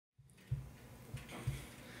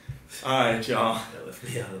Alright, y'all.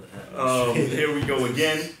 Here we go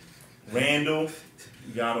again. Randall,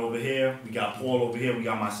 we got over here. We got Paul over here. We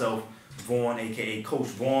got myself, Vaughn, aka Coach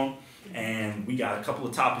Vaughn. And we got a couple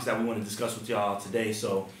of topics that we want to discuss with y'all today.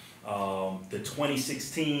 So, the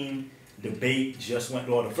 2016 debate just went,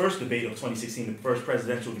 or the first debate of 2016, the first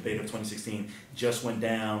presidential debate of 2016 just went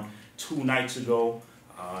down 2 nights ago.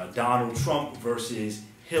 Donald Trump versus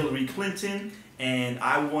Hillary Clinton. And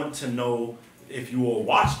I want to know if you all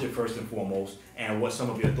watched it first and foremost, and what some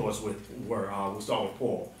of your thoughts were. We'll start with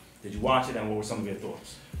Paul. Did you watch it, and what were some of your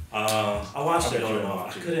thoughts? I watched it.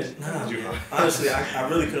 I couldn't. Honestly, I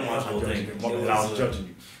really couldn't watch the whole thing. I was judging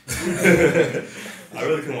you. I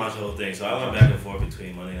really couldn't watch the whole thing, so I went back and forth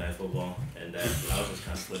between Monday Night Football and that. I was just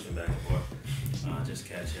kind of flipping back and forth, just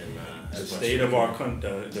catching. The state of our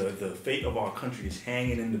country, the fate of our country is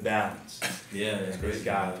hanging in the balance. Yeah, it's crazy. This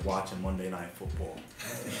guy is watching Monday Night Football.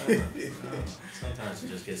 Sometimes it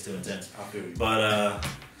just gets too intense. I feel you. But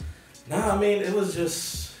I mean, it was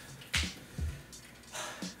just.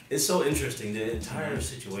 It's so interesting. The entire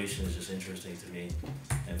situation is just interesting to me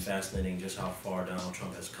and fascinating, just how far Donald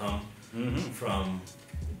Trump has come from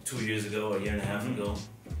 2 years ago, a year and a half ago.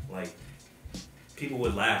 Like, people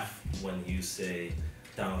would laugh when you say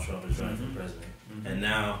Donald Trump is running for president. And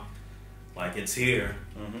now, like, it's here.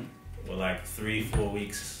 We're like 3-4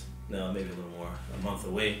 weeks, no, maybe a little more, a month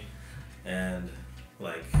away. And,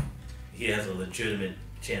 like, he has a legitimate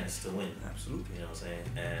chance to win. Absolutely. You know what I'm saying?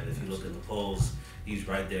 And if you look at the polls, he's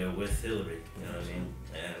right there with Hillary. You know what I mean?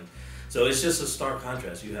 And so it's just a stark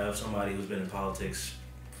contrast. You have somebody who's been in politics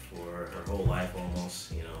for her whole life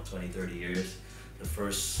almost, 20, 30 years.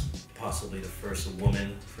 Possibly the first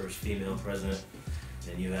woman, first female president.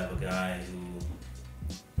 And you have a guy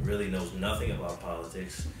who really knows nothing about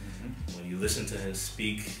politics. When you listen to him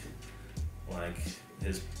speak, like,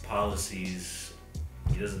 his policies,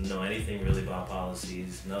 he doesn't know anything really about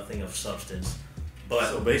policies, nothing of substance. But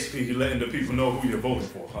so basically, you're letting the people know who you're voting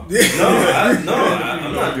for, huh?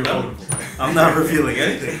 I'm not revealing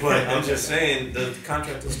anything. But I'm just saying the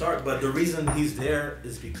contract will start. But the reason he's there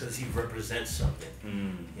is because he represents something. You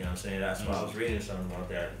know what I'm saying? That's why I was reading something about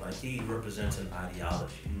that. Like, he represents an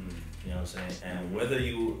ideology. You know what I'm saying? And whether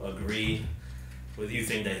you agree, whether you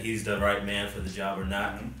think that he's the right man for the job or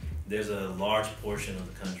not, there's a large portion of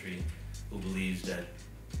the country who believes that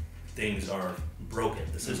things are broken.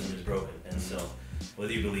 The system is broken, and so.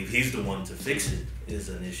 Whether you believe he's the one to fix it is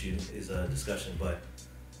an issue, is a discussion, but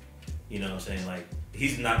you know what I'm saying, like,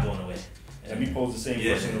 he's not going away. Let me pose the same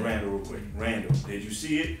question to Randall real quick. Randall, did you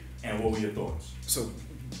see it, and what were your thoughts? So,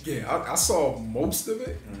 yeah, I saw most of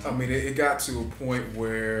it. I mean, it got to a point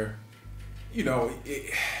where,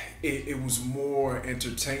 it was more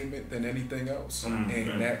entertainment than anything else.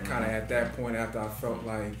 And that kind of, at that point, after I felt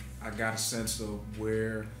like I got a sense of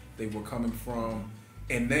where they were coming from,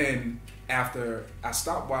 and then after I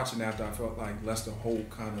stopped watching, after I felt like Lester Holt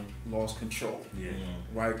kind of lost control,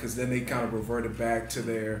 right? Because then they kind of reverted back to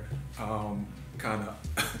their kind of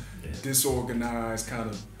disorganized, kind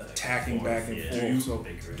of attacking back and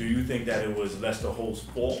forth. Do you think that it was Lester Holt's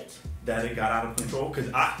fault that it got out of control?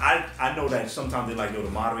 Because I know that sometimes they're like, the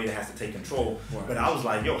moderator has to take control. Right. But I was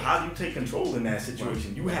like, how do you take control in that situation?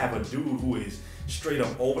 Right. You have a dude who is straight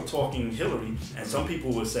up over talking Hillary, and some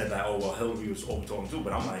people would say that, Hillary was over talking too.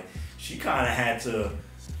 But I'm like, she kind of had to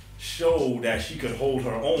show that she could hold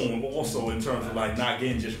her own also in terms of like not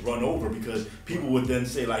getting just run over, because people would then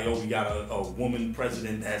say like, we got a woman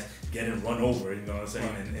president that's getting run over, you know what I'm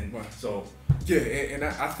saying? And so and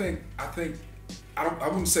I think I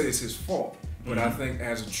wouldn't say it's his fault, but I think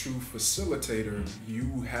as a true facilitator,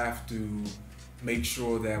 you have to make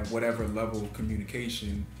sure that whatever level of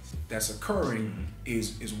communication that's occurring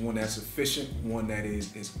is one that's efficient, one that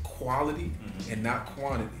is quality and not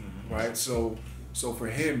quantity, right? So for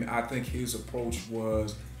him, I think his approach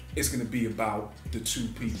was, it's going to be about the two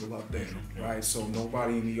people up there, right? So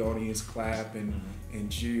nobody in the audience clap and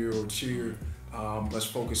jeer or cheer. Let's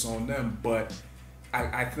focus on them. But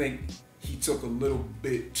I think he took a little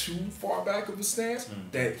bit too far back of a stance,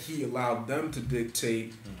 that he allowed them to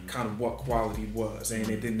dictate kind of what quality was, and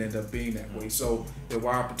it didn't end up being that way. So there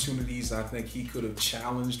were opportunities. I think he could have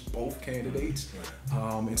challenged both candidates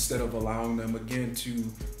instead of allowing them again to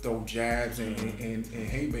throw jabs and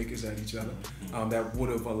haymakers at each other. That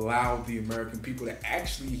would have allowed the American people to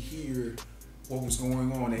actually hear what was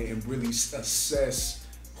going on and really assess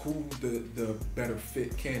who the better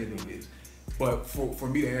fit candidate is. But for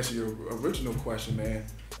me to answer your original question, man,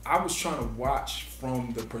 I was trying to watch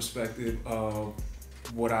from the perspective of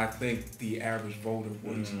what I think the average voter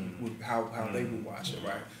would how they would watch it,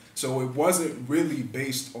 right? So it wasn't really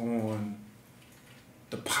based on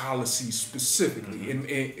the policy specifically. And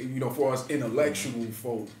you know, for us intellectual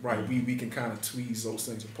folk, right, we can kind of tweeze those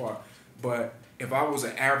things apart. But if I was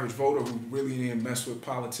an average voter who really didn't mess with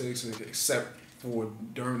politics except for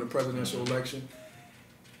during the presidential election,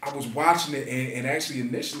 I was watching it, and actually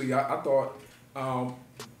initially I thought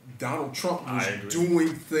Donald Trump was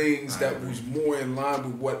doing things that was more in line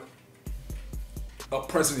with what a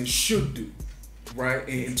president should do, right?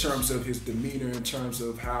 In terms of his demeanor, in terms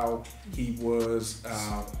of how he was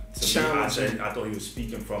challenging. I thought he was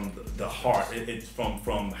speaking from the heart. It's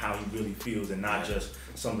from how he really feels, and not just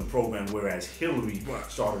some of the program. Whereas Hillary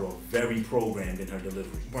started off very programmed in her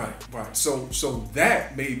delivery. Right. So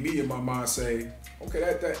that made me in my mind say, okay,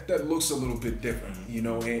 that looks a little bit different, you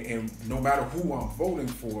know. And no matter who I'm voting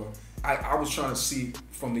for, I was trying to see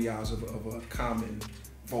from the eyes of a common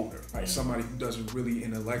voter, right? Somebody who doesn't really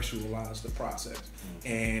intellectualize the process.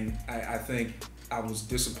 And I think I was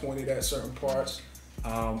disappointed at certain parts,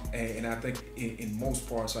 and I think in most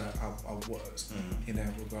parts I was in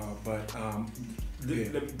that regard. But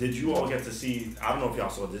did you all get to see? I don't know if y'all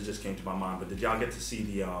saw this. Just came to my mind, but did y'all get to see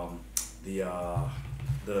the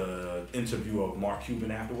interview of Mark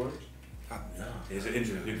Cuban afterwards? No. It's an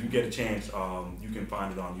interview. If you get a chance, you can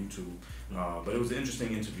find it on YouTube. But it was an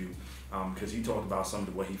interesting interview because he talked about some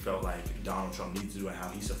of what he felt like Donald Trump needs to do and how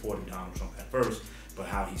he supported Donald Trump at first, but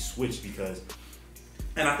how he switched because,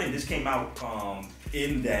 and I think this came out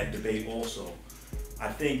in that debate also. I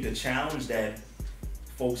think the challenge that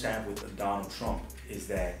folks have with Donald Trump is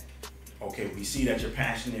that, okay, we see that you're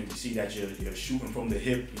passionate, we see that you're shooting from the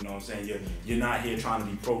hip, you know what I'm saying? You're not here trying to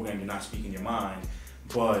be programmed, you're not speaking your mind,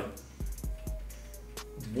 but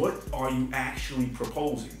what are you actually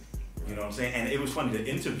proposing? You know what I'm saying? And it was funny, the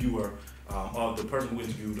interviewer, the person who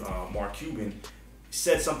interviewed Mark Cuban,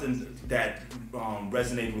 said something that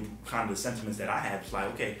resonated with kind of the sentiments that I had. It's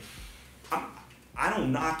like, okay, I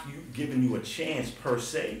don't knock you, giving you a chance per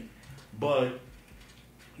se, but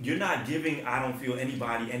you're not giving, I don't feel,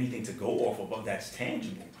 anybody anything to go off of that's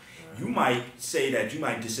tangible. You might say that you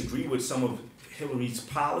might disagree with some of Hillary's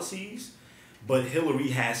policies, but Hillary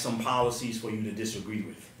has some policies for you to disagree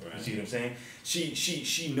with. Right. You see what I'm saying?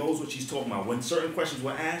 She knows what she's talking about. When certain questions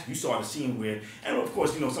were asked, you started seeing where, and of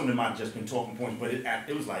course, you know, some of them might have just been talking points, but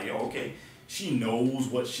it was like, yo, okay, she knows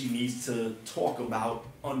what she needs to talk about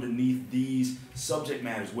underneath these subject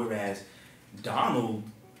matters. Whereas Donald,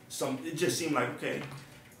 it just seemed like, okay,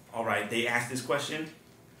 all right, they asked this question,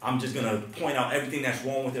 I'm just going to point out everything that's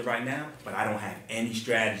wrong with it right now, but I don't have any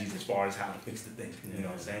strategies as far as how to fix the thing. You know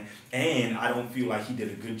what I'm saying? And I don't feel like he did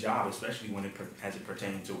a good job, especially when as it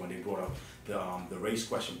pertained to when they brought up the race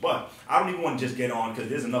question. But I don't even want to just get on because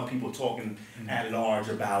there's enough people talking at large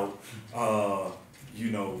about, you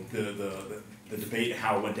know, the debate and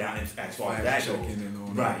how it went down as far as that goes.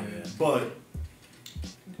 Right. Yeah. But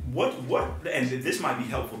what, and this might be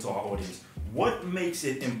helpful to our audience, what makes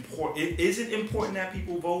it important? Is it important that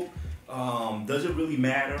people vote? Does it really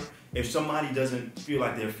matter? If somebody doesn't feel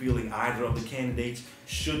like they're feeling either of the candidates,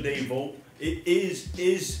 should they vote?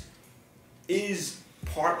 Is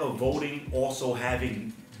part of voting also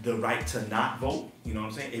having the right to not vote? You know what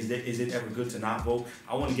I'm saying? Is it ever good to not vote?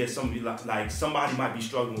 I want to get somebody, like somebody might be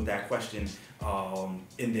struggling with that question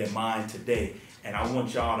in their mind today, and I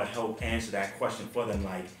want y'all to help answer that question for them,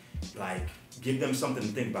 like give them something to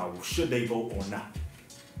think about. Well, should they vote or not?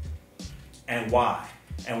 And why?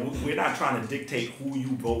 And we're not trying to dictate who you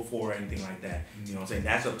vote for or anything like that. You know what I'm saying?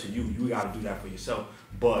 That's up to you. You got to do that for yourself.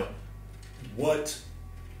 But why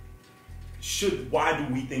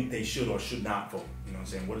do we think they should or should not vote? You know what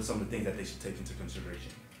I'm saying? What are some of the things that they should take into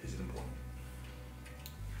consideration? Is it important?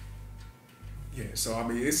 Yeah, so I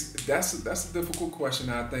mean, that's a difficult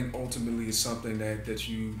question. I think ultimately it's something that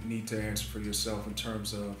you need to answer for yourself in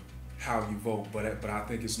terms of how you vote. But I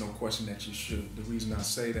think it's no question that you should. The reason I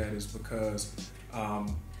say that is because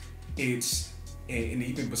it's, and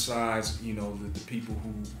even besides, you know, the people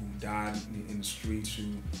who died in the streets,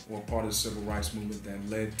 who were part of the civil rights movement that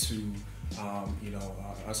led to, you know,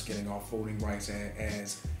 us getting our voting rights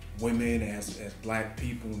as women, as black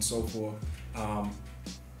people, and so forth.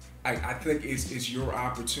 I think it's your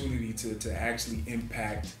opportunity to actually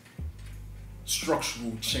impact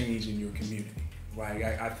structural change in your community, right?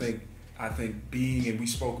 I think being, and we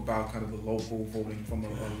spoke about kind of the local voting from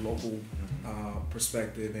a local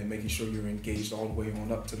perspective and making sure you're engaged all the way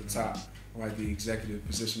on up to the top, right? The executive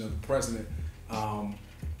position of the president.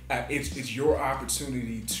 It's your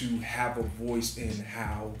opportunity to have a voice in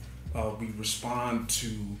how we respond to,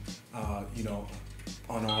 you know,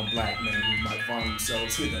 unarmed black men who might find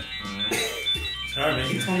themselves hidden. All right, man.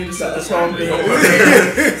 He told me to set this all.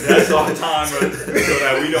 That's our timer, so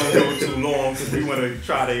that we don't go too long, because we want to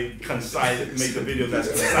try to make the videos as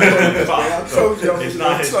concise as possible. So it's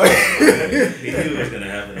not his fault. He knew it was gonna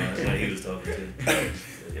happen when he was talking to.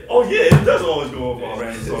 Oh yeah, it does always go off on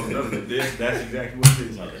random songs, doesn't it? That's exactly what it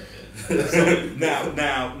is. So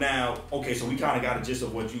now, okay, so we kind of got a gist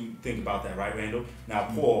of what you think about that, right, Randall? Now,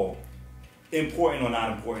 Paul, important or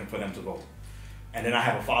not important for them to vote? And then I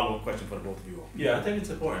have a follow-up question for the both of you all. Yeah, I think it's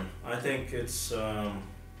important. I think it's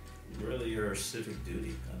really your civic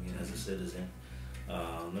duty. I mean, as a citizen,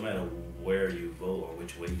 no matter where you vote or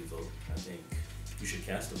which way you vote, I think you should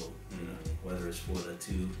cast a vote. You know, whether it's for the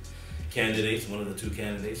two candidates, one of the two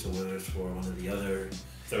candidates, or whether it's for one of the other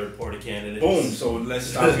third-party candidates. Boom. So let's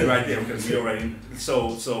stop you right there, because we already.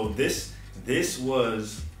 So this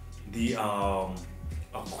was the a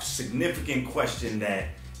significant question that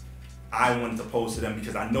I wanted to pose to them,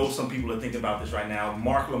 because I know some people are thinking about this right now.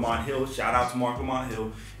 Mark Lamont Hill, shout out to Mark Lamont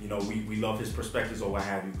Hill. You know, we love his perspectives or what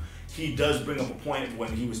have you. He does bring up a point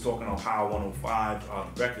when he was talking on Power 105, the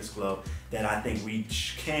Breakfast Club, that I think we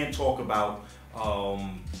can talk about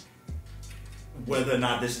whether or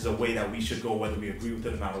not this is a way that we should go, whether we agree with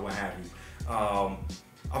it or not, or what have you.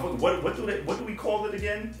 What do we call it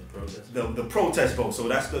again? The protest. The protest vote. So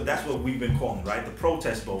that's what we've been calling, right? The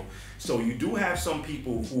protest vote. So you do have some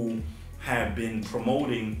people who have been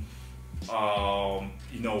promoting, or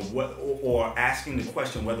asking the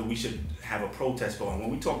question whether we should have a protest vote. And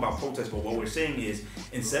when we talk about protest vote, what we're saying is,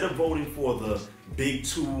 instead of voting for the big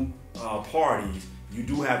two parties, you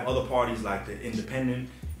do have other parties like the Independent.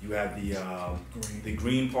 You have the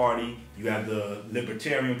Green Party. You have the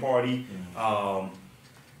Libertarian Party.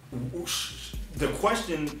 The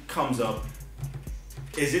question comes up: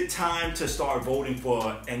 is it time to start voting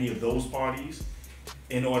for any of those parties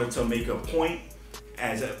in order to make a point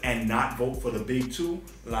and not vote for the big two?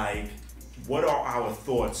 Like, what are our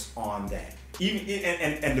thoughts on that?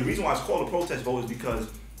 And the reason why it's called a protest vote is because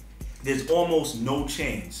there's almost no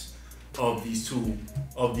chance of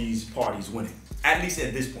these parties winning, at least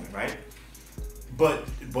at this point, right? But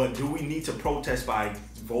do we need to protest by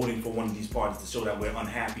voting for one of these parties to show that we're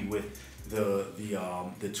unhappy with the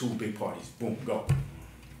two big parties? Boom, go.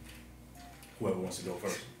 Whoever wants to go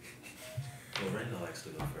first. Well, Randall likes to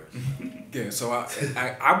go first. Yeah, so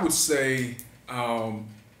I would say,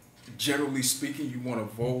 generally speaking, you want to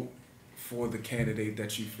vote for the candidate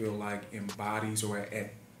that you feel like embodies, or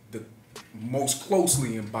at the most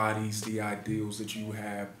closely embodies, the ideals that you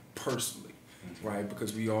have personally, right?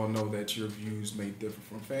 Because we all know that your views may differ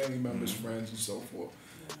from family members, friends, and so forth.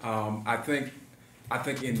 I think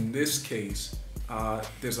in this case,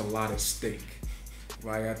 there's a lot at stake,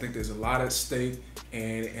 right? I think there's a lot at stake,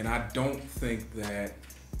 and I don't think that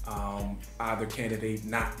either candidate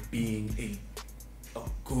not being a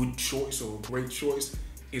good choice or a great choice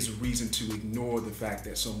is a reason to ignore the fact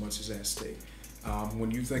that so much is at stake. When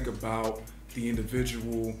you think about the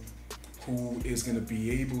individual who is going to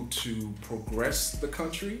be able to progress the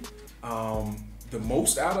country the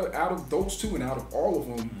most out of those two, and out of all of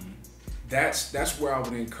them, that's where I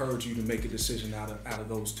would encourage you to make a decision out of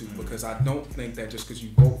those two, because I don't think that just because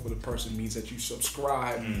you vote for the person means that you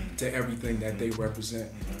subscribe to everything that they represent.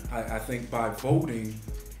 I think by voting,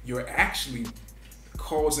 you're actually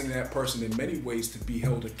causing that person in many ways to be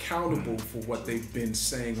held accountable for what they've been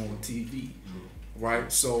saying on TV,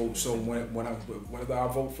 right? So whether I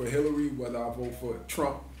vote for Hillary, whether I vote for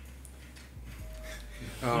Trump,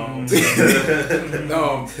 Come on,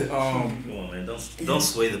 man! Don't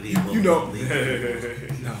sway the people. You know,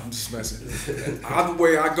 no, I'm just messing. Either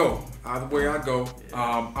way I go, I'm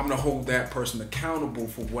gonna hold that person accountable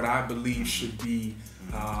for what I believe should be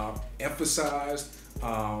emphasized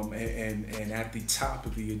and at the top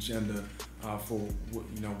of the agenda for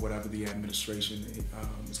whatever the administration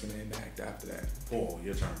is going to enact after that. Paul,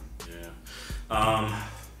 your turn.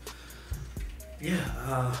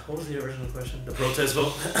 What was the original question? The protest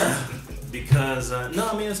vote? Because no,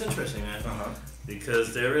 I mean, it's interesting, man.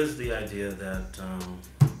 Because there is the idea that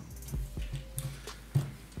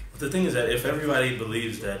the thing is that if everybody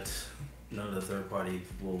believes that none of the third party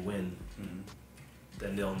will win,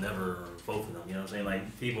 then they'll never vote for them. You know what I'm saying?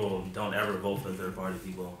 Like, people don't ever vote for the third party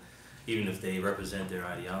people, even if they represent their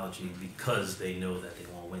ideology, because they know that they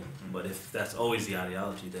won't win. But if that's always the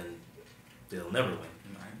ideology, then they'll never win.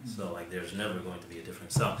 So, like, there's never going to be a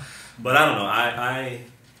difference. So, but I don't know.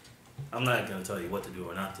 I'm not going to tell you what to do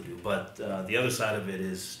or not to do. But the other side of it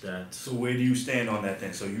is that. So where do you stand on that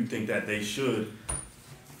then? So you think that they should?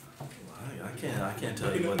 I can't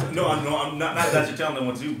tell you what to do. No, I'm not that you're telling them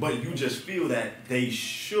what to do, but you just feel that they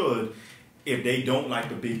should, if they don't like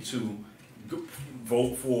the big two,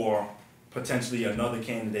 vote for potentially another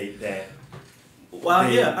candidate that. Well,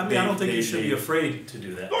 I don't think you should be afraid to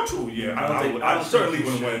do that. Oh, true, yeah. I certainly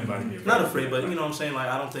wouldn't want anybody to be afraid. Not afraid, but you know what I'm saying? Like,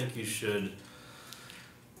 I don't think you should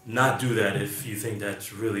not do that if you think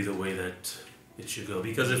that's really the way that it should go.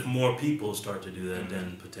 Because if more people start to do that,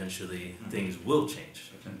 then potentially things will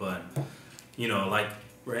change. But, you know, like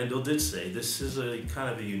Randall did say, this is a kind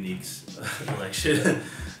of a unique election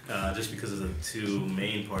just because of the two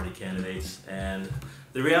main party candidates. And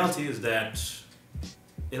the reality is that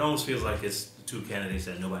it almost feels like it's the two candidates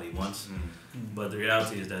that nobody wants. But the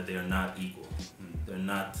reality is that they are not equal. They're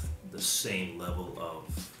not the same level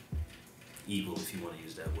of evil, if you want to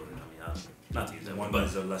use that word. I mean, not to use that one, word, but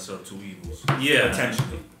it's a lesser of two evils. Yeah,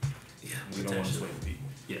 potentially. Yeah, we don't want to sway people.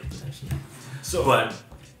 Yeah, potentially. So, but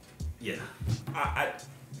yeah,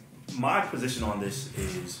 my position on this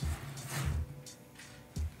is,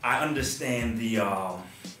 I understand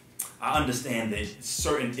that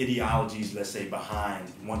certain ideologies, let's say,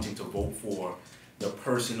 behind wanting to vote for the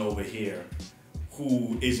person over here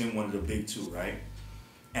who isn't one of the big two, right?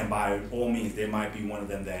 And by all means, there might be one of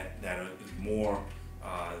them that are more,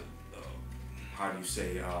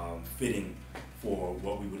 fitting for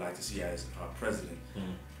what we would like to see as president.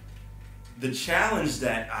 The challenge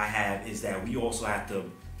that I have is that we also have to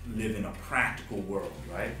live in a practical world,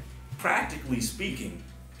 right? Practically speaking,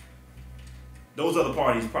 those other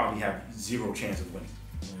parties probably have zero chance of winning.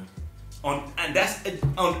 And that's,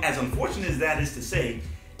 as unfortunate as that is to say,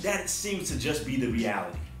 that seems to just be the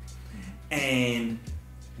reality. And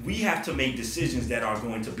we have to make decisions that are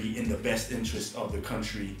going to be in the best interest of the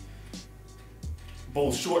country,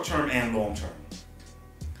 both short-term and long-term.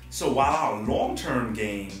 So while our long-term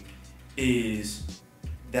game is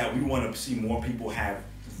that we want to see more people have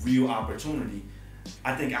real opportunity,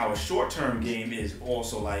 I think our short-term game is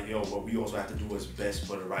also like, what we also have to do what's best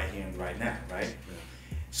for the right here and right now, right? Yeah.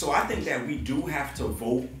 So I think that we do have to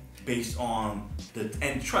vote based on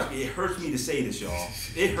and trust me, it hurts me to say this, y'all.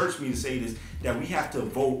 It hurts me to say this, that we have to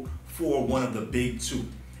vote for one of the big two.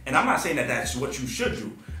 And I'm not saying that that's what you should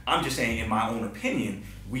do. I'm just saying, in my own opinion,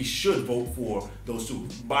 we should vote for those two.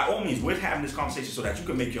 By all means, we're having this conversation so that you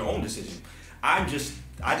can make your own decision. I just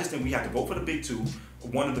think we have to vote for the big two,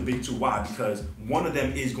 one of the big two. Why? Because one of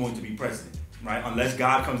them is going to be president, right? Unless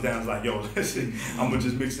God comes down and is like, listen, I'm going to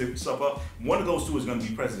just mix this stuff up. One of those two is going to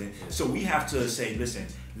be president. So we have to say, listen,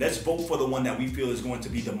 let's vote for the one that we feel is going to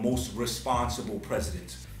be the most responsible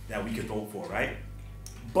president that we could vote for, right?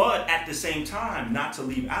 But at the same time, not to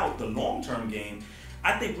leave out the long-term game,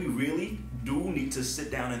 I think we really do need to sit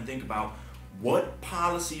down and think about what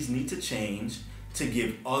policies need to change to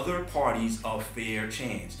give other parties a fair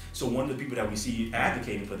chance. So one of the people that we see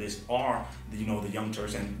advocating for this are, the Young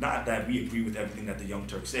Turks, and not that we agree with everything that the Young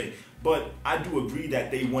Turks say, but I do agree that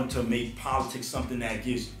they want to make politics something that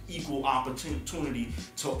gives equal opportunity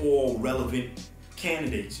to all relevant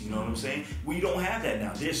candidates, you know what I'm saying? We don't have that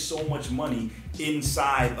now. There's so much money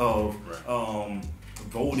inside of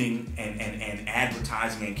voting and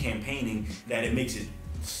advertising and campaigning that it makes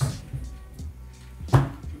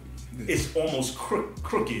it's almost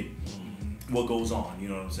crooked what goes on, you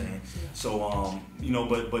know what I'm saying? So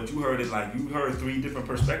but you heard it, like you heard three different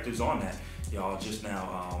perspectives on that, y'all, just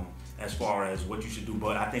now, as far as what you should do.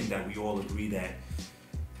 But I think that we all agree that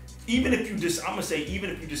even if you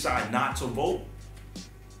decide not to vote,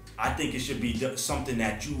 I think it should be something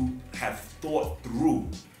that you have thought through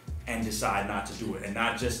and decide not to do it, and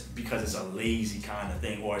not just because it's a lazy kind of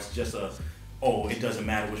thing, or it's just it doesn't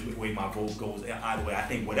matter which way my vote goes either way. I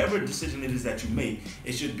think whatever decision it is that you make,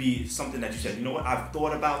 it should be something that you said, you know what, I've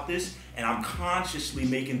thought about this and I'm consciously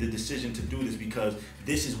making the decision to do this because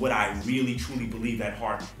this is what I really truly believe at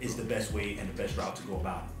heart is the best way and the best route to go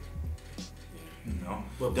about it. You know?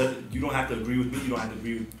 Well, you don't have to agree with me, you don't have to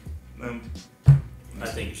agree with them. I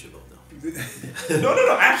think you should vote though.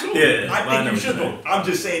 No, absolutely. Yeah, I think you should vote. I'm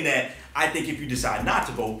just saying that I think if you decide not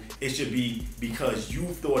to vote, it should be because you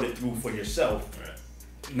thought it through for yourself, right,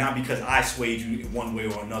 not because I swayed you one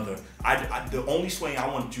way or another. The only swaying I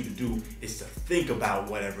want you to do is to think about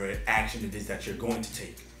whatever action it is that you're going to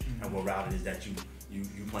take, and what route it is that you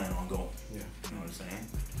plan on going. Yeah. You know what I'm saying?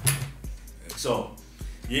 So,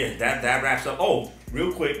 yeah, that wraps up. Oh,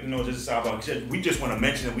 real quick, just to about, we just want to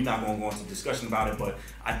mention it. We're not going to go into discussion about it, but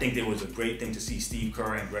I think there was a great thing to see Steve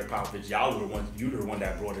Kerr and Greg Popovich. You were the one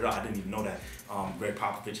that brought it up. I didn't even know that Greg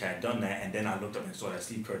Popovich had done that, and then I looked up and saw that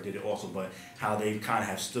Steve Kerr did it also. But how they kind of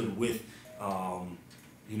have stood with, the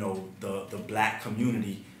black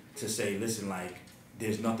community to say, listen, like,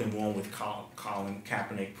 there's nothing wrong with Colin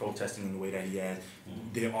Kaepernick protesting in the way that he has.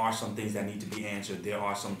 There are some things that need to be answered. There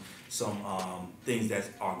are some things that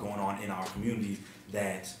are going on in our communities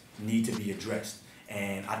that need to be addressed.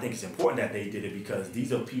 And I think it's important that they did it because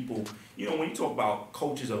these are people, you know, when you talk about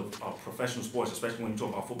coaches of professional sports, especially when you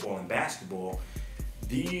talk about football and basketball,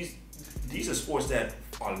 these are sports that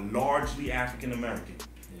are largely African American.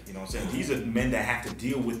 You know what I'm saying? These are men that have to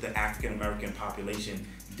deal with the African American population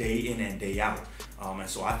day in and day out. And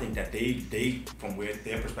so I think that they from where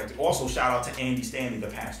their perspective, also shout out to Andy Stanley, the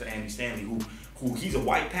pastor Andy Stanley, who he's a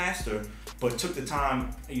white pastor, but took the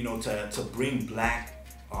time, you know, to bring black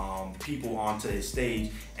people onto his stage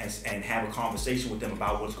and have a conversation with them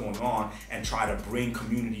about what's going on and try to bring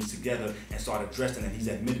communities together and start addressing it. He's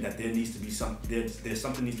admitted that there needs to be there's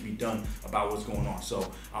something needs to be done about what's going on. So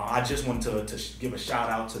I just wanted to give a shout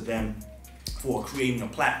out to them for creating a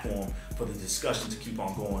platform for the discussion to keep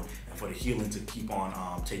on going and for the healing to keep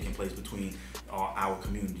on taking place between our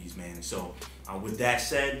communities, man. And so with that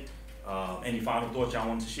said, any final thoughts y'all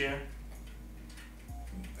wanted to share?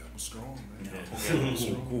 Strong, man. Yeah.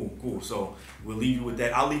 Okay. Cool. So we'll leave you with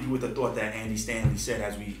that. I'll leave you with the thought that Andy Stanley said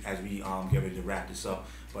as we get ready to wrap this up.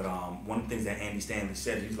 But one of the things that Andy Stanley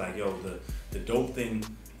said, he's like, yo, the dope thing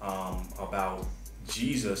about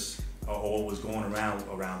Jesus or what was going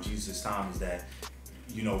around Jesus' time is that,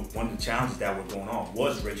 you know, one of the challenges that were going on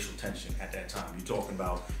was racial tension at that time. You're talking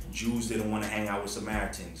about Jews didn't want to hang out with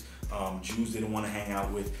Samaritans. Jews didn't want to hang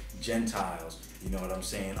out with Gentiles. You know what I'm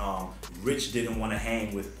saying? Rich didn't want to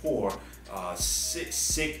hang with poor.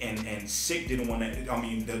 Sick and sick didn't want to. I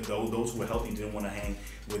mean, those who were healthy didn't want to hang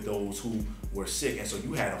with those who were sick. And so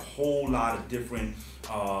you had a whole lot of different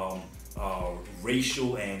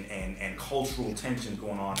racial and cultural tensions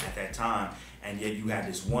going on at that time. And yet you had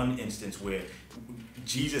this one instance where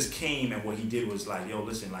Jesus came and what he did was like, yo,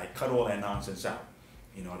 listen, like cut all that nonsense out.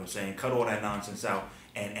 You know what I'm saying? Cut all that nonsense out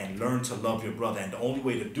and learn to love your brother. And the only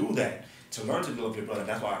way to do that, to learn to love your brother,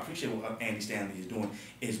 that's why I appreciate what Andy Stanley is doing,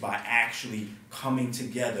 is by actually coming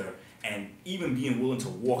together and even being willing to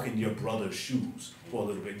walk in your brother's shoes for a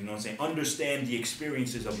little bit, you know what I'm saying? Understand the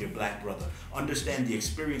experiences of your black brother. Understand the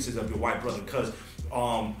experiences of your white brother, because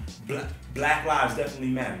black lives definitely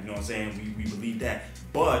matter, you know what I'm saying? We believe that.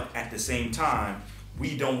 But at the same time,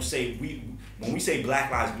 we don't say, when we say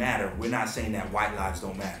black lives matter, we're not saying that white lives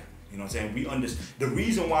don't matter. You know what I'm saying? We understand the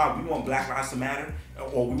reason why we want black lives to matter,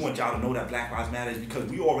 or we want y'all to know that black lives matter, is because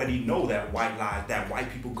we already know that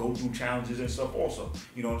white people go through challenges and stuff also.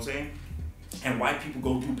 You know what I'm saying? And white people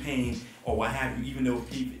go through pain or what have you, even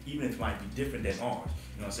if it might be different than ours. You know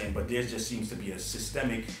what I'm saying? But there just seems to be a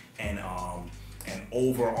systemic and an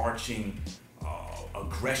overarching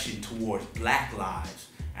aggression towards black lives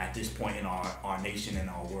at this point in our nation and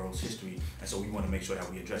our world's history. And so we want to make sure that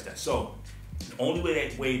we address that. So the only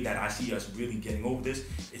way that I see us really getting over this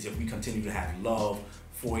is if we continue to have love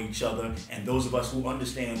for each other, and those of us who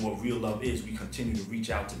understand what real love is, we continue to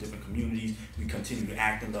reach out to different communities, we continue to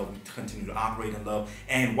act in love, we continue to operate in love,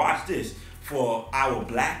 and watch this, for our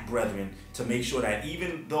black brethren to make sure that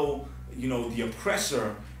even though, you know, the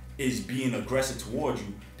oppressor is being aggressive towards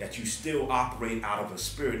you, that you still operate out of a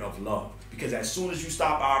spirit of love. Because as soon as you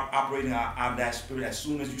stop operating out of that spirit, as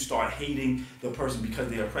soon as you start hating the person because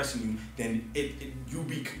they're oppressing you, then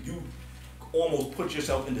you almost put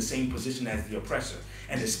yourself in the same position as the oppressor.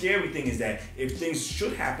 And the scary thing is that if things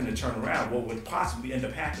should happen to turn around, what would possibly end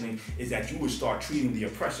up happening is that you would start treating the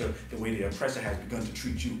oppressor the way the oppressor has begun to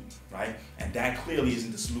treat you, right? And that clearly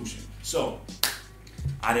isn't the solution. So,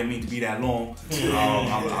 I didn't mean to be that long.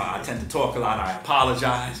 I tend to talk a lot. I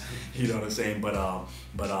apologize. You know what I'm saying?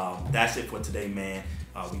 But that's it for today, man.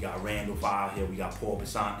 We got Randall File here. We got Paul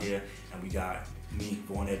Bissant here. And we got me,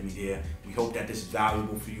 Vaughn here. We hope that this is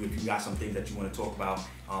valuable for you. If you got some things that you want to talk about,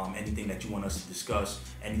 anything that you want us to discuss,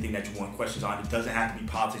 anything that you want questions on, it doesn't have to be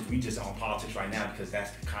politics. We just on politics right now because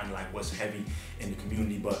that's kind of like what's heavy in the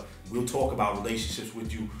community. But we'll talk about relationships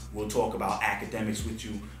with you. We'll talk about academics with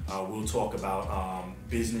you. We'll talk about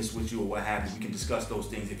business with you or what have you. We can discuss those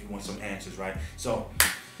things if you want some answers, right? So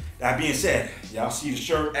that being said, y'all see the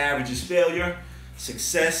shirt, average is failure.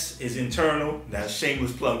 Success is internal. That's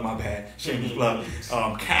shameless plug, my bad. Shameless plug.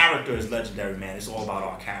 Character is legendary, man. It's all about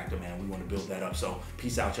our character, man. We want to build that up. So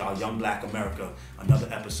peace out, y'all. Young Black America. Another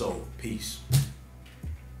episode. Peace.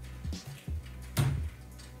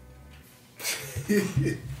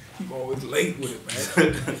 I'm always late with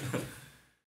it, man.